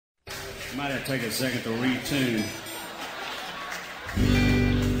Might have to take a second to retune.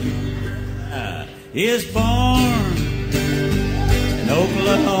 He is born in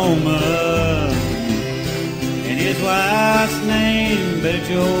Oklahoma, and his wife's name Betty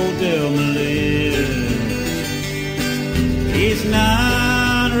Jo Delma. He's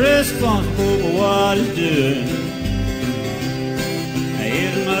not responsible for what he's doing.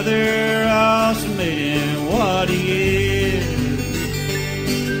 His mother also made him what he is,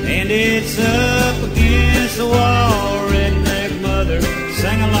 and it's up against the wall. Redneck mother,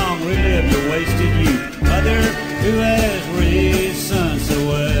 sing along, relive your wasted youth. Mother who has raised sons so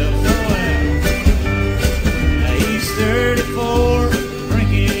well, so well. Now he's 34,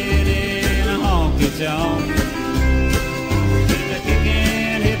 drinking in a honky-tonk. He's a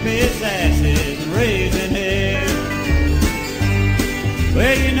kicking hippies' asses and raising hell.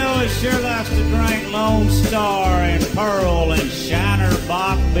 Well, you know he sure likes to drink Lone Star and Pearl and Shiner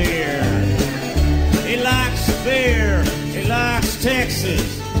Bock beer. He likes beer. He likes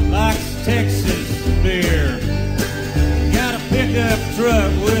Texas beer. Got a pickup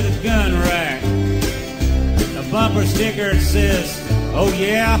truck with a gun rack. A bumper sticker that says, "Oh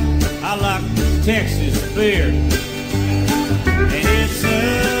yeah, I like Texas beer." And it's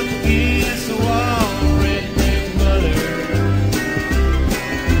up against the wall, redneck mother.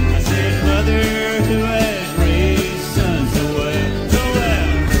 I said, mother who has raised sons so well, so well.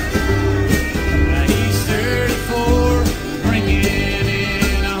 Now he's 34, drinking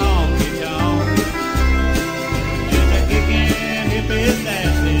in a honky-tonk. Just a kicking hippies'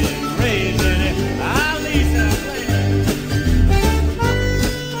 asses, raising it. Ah, Lisa, play it.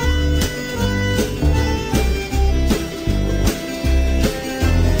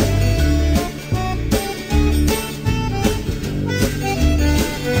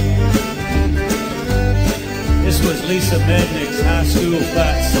 This was Lisa Mednick's high school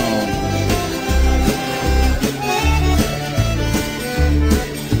fight song.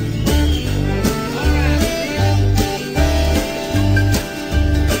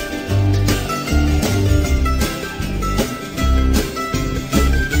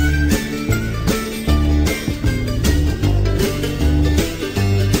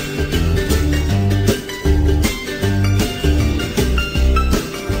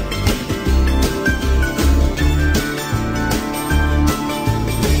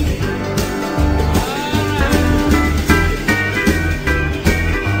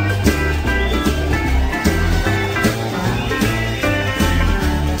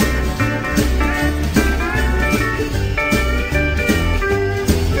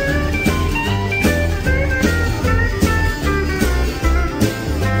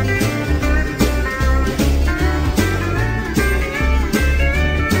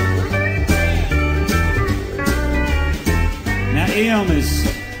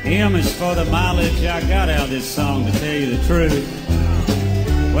 M is for the mileage I got out of this song, to tell you the truth.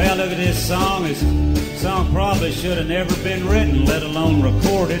 Well, look at this song. This song probably should have never been written, let alone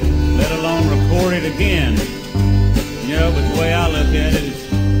recorded again. You know, but the way I look at it,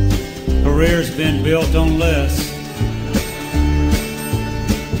 his career's been built on less.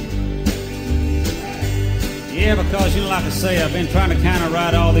 Yeah, because, you know, like I say, I've been trying to kind of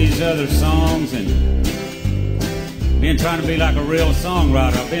write all these other songs and been trying to be like a real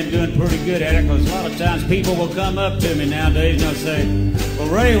songwriter. I've been doing pretty good at it, because a lot of times people will come up to me nowadays and they'll say, "Well,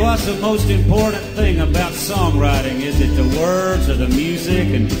 Ray, what's the most important thing about songwriting? Is it the words or the music?"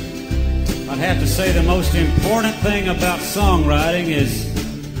 And I'd have to say the most important thing about songwriting is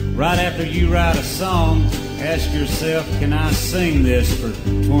right after you write a song, ask yourself, can I sing this for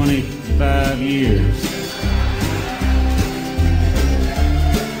 25 years?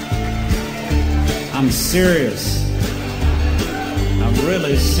 I'm serious. I'm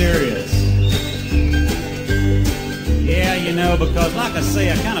really serious. Yeah, you know, because like I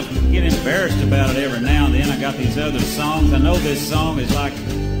say, I kind of get embarrassed about it every now and then. I got these other songs. I know this song is like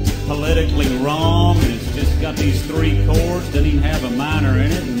politically wrong, and it's just got these 3 chords, doesn't even have a minor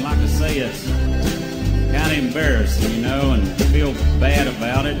in it. And like I say, it's kind of embarrassing, you know, and I feel bad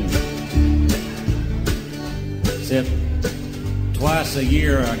about it. Except twice a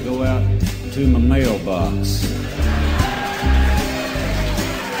year I go out to my mailbox.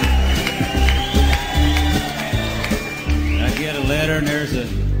 Get a letter and there's a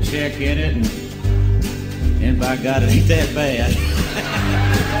check in it, and by God, it ain't that bad.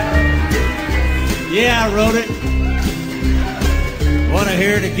 Yeah, I wrote it. Want to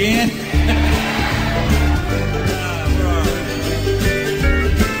hear it again?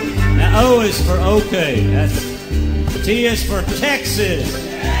 Now O is for okay. That's T is for Texas.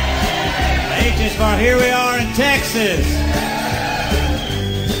 H is for here we are in Texas.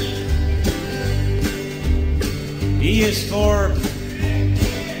 E is for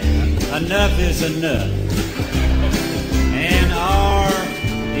enough is enough. And R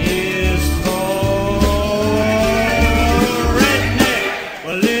is for redneck.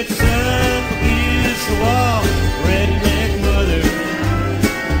 Well, it's up against the wall, redneck mother.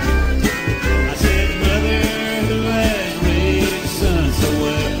 I said, mother who has raised son so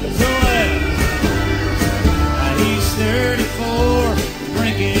well, so well. He's 34,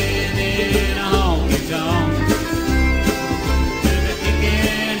 drinking in a honky-tonk.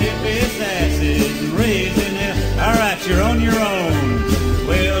 Kicking hippies' asses and raising hell. All right, you're on your own.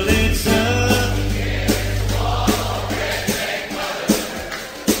 Well, it's up.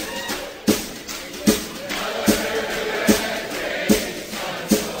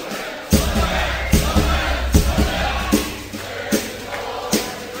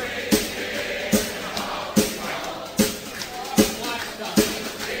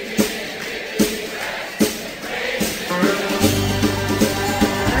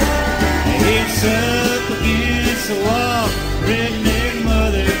 It's up against the wall, redneck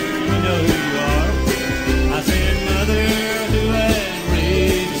mother, you know who you are. I said, mother who has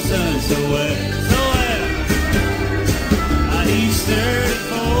raised his son so well, so well. He's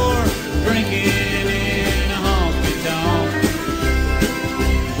 34, drinking in a honky-tonk.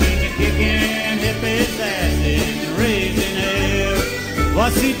 Kicking hippies' asses and raising hell.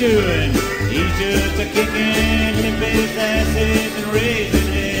 What's he doing? He's just a kicking hippies' asses and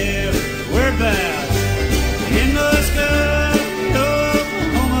raising hell. Whereabouts? In the sky.